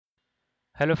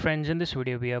Hello friends, in this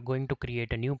video we are going to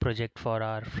create a new project for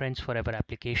our Friends Forever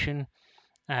application,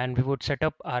 and we would set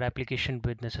up our application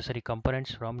with necessary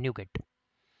components from NuGet.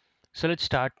 So let's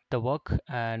start the work,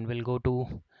 and we'll go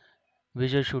to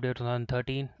Visual Studio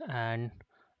 2013 and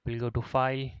we'll go to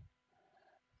File,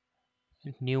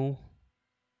 New,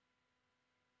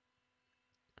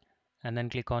 and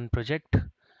then click on Project,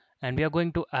 and we are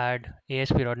going to add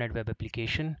ASP.NET Web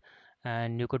Application,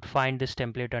 and you could find this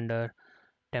template under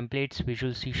Templates,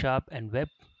 Visual C Sharp, and Web,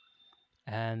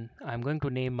 and I'm going to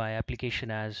name my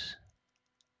application as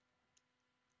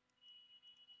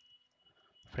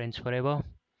Friends Forever,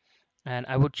 and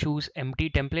I would choose empty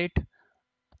template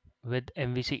with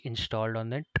MVC installed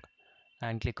on it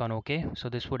and click on OK. So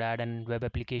this would add an web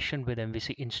application with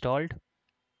MVC installed.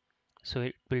 So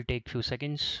it will take few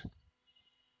seconds.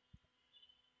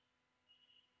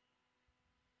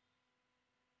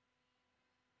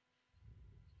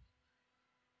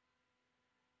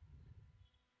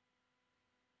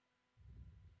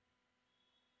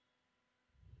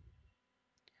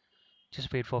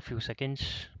 Just wait for a few seconds.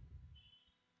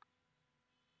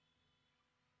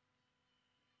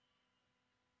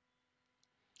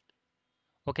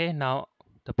 Okay, now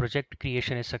the project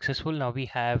creation is successful. Now we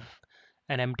have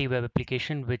an empty web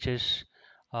application which is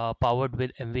powered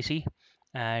with MVC,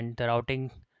 and the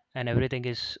routing and everything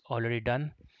is already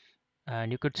done. And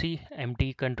you could see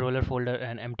empty controller folder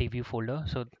and empty view folder,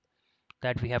 so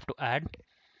that we have to add.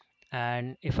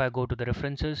 And if I go to the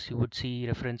references, you would see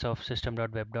reference of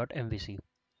system.web.mvc.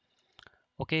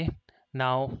 Okay,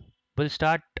 now we'll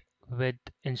start with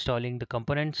installing the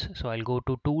components. So I'll go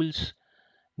to Tools,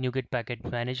 NuGet Package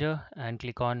Manager, and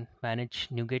click on Manage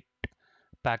NuGet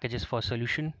Packages for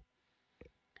Solution.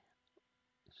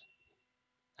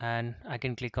 And I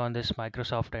can click on this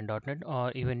Microsoft and .NET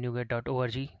or even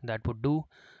NuGet.org. That would do.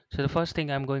 So the first thing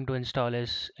I'm going to install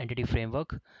is Entity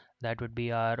Framework. That would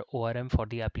be our ORM for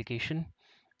the application.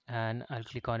 And I'll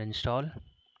click on Install.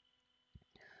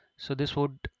 So this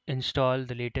would install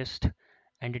the latest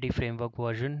Entity Framework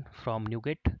version from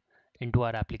NuGet into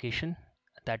our application.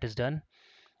 That is done.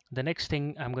 The next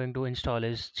thing I'm going to install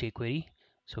is jQuery.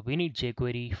 So we need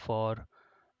jQuery for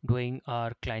doing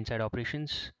our client-side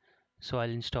operations. So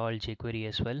I'll install jQuery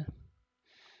as well.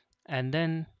 And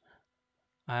then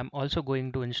I'm also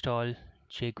going to install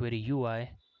jQuery UI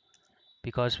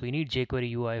because we need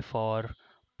jQuery UI for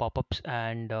pop-ups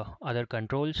and other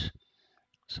controls.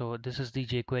 So this is the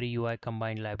jQuery UI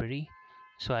combined library.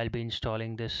 So I'll be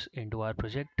installing this into our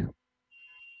project.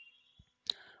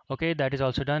 Okay, that is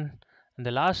also done. And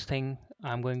the last thing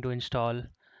I'm going to install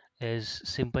is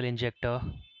Simple Injector,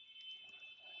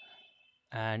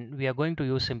 and we are going to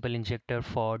use Simple Injector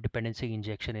for dependency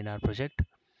injection in our project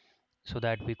so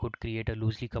that we could create a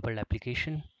loosely coupled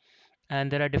application. And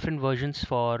there are different versions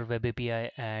for Web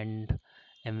API and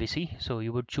MVC. So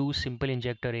you would choose Simple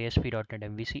Injector ASP.NET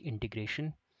MVC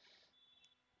integration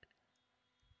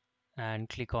and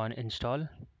click on install.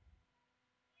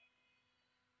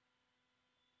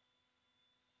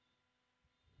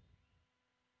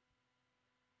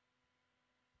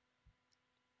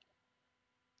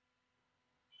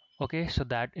 Okay, so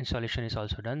that installation is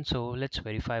also done. So let's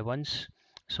verify once.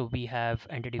 So we have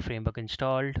Entity Framework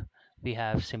installed, we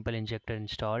have Simple Injector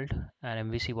installed,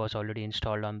 and MVC was already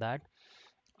installed on that.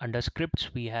 Under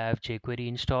scripts, we have jQuery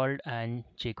installed and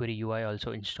jQuery UI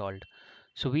also installed.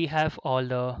 So we have all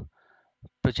the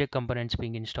project components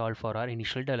being installed for our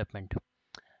initial development.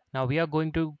 Now we are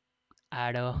going to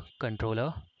add a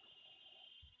controller,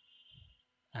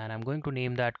 and I'm going to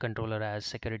name that controller as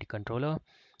security controller.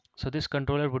 So this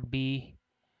controller would be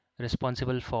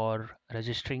responsible for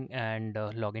registering and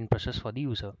login process for the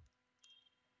user.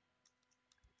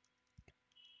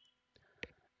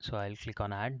 So I'll click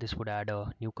on add. This would add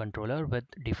a new controller with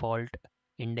default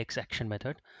index action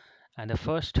method. And the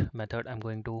first method I'm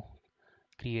going to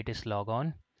create is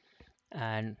logon.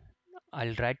 And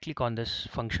I'll right click on this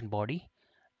function body,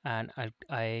 and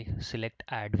I select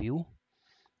add view.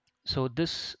 So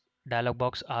this dialog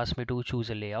box asks me to choose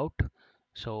a layout.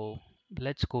 So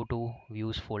let's go to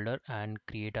views folder and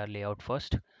create our layout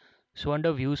first. So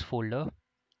under views folder,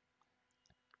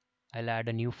 I'll add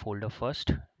a new folder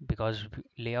first because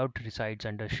layout resides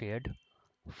under shared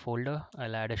folder.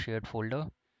 I'll add a shared folder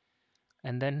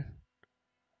and then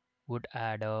would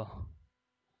add a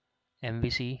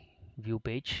MVC view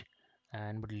page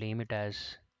and would name it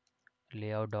as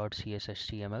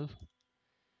layout.cshtml.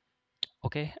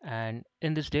 Okay, and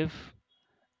in this div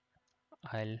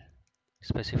I'll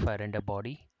specify render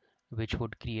body, which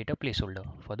would create a placeholder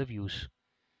for the views.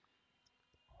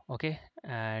 Okay,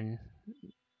 and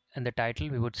in the title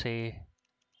we would say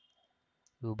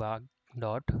view bar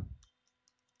dot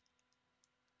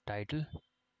title,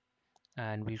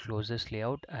 and we'll close this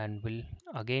layout and we'll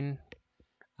again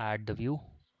add the view,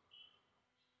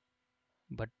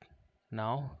 but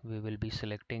now we will be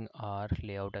selecting our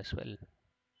layout as well.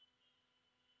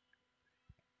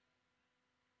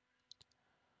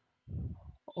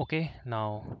 Okay,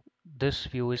 now this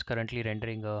view is currently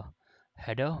rendering a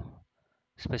header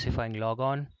specifying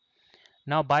logon.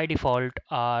 Now by default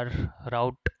our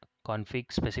route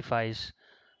config specifies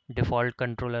default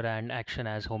controller and action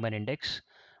as home and index,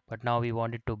 but now we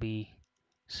want it to be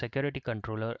security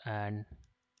controller and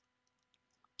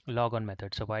logon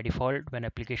method. So by default when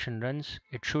application runs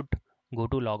it should go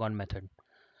to logon method.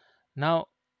 Now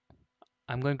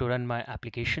I'm going to run my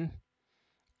application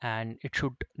and it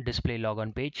should display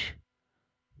logon page.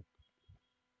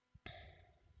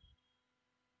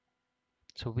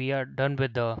 So we are done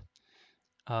with the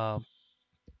uh,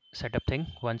 setup thing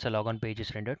once a logon page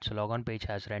is rendered. So logon page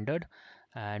has rendered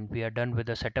and we are done with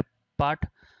the setup part,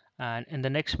 and in the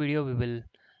next video we will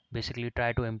basically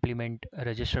try to implement a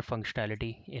register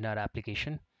functionality in our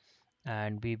application,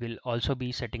 and we will also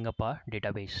be setting up our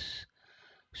database.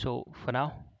 So for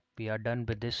now we are done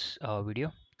with this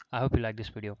video. I hope you like this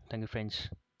video. Thank you friends.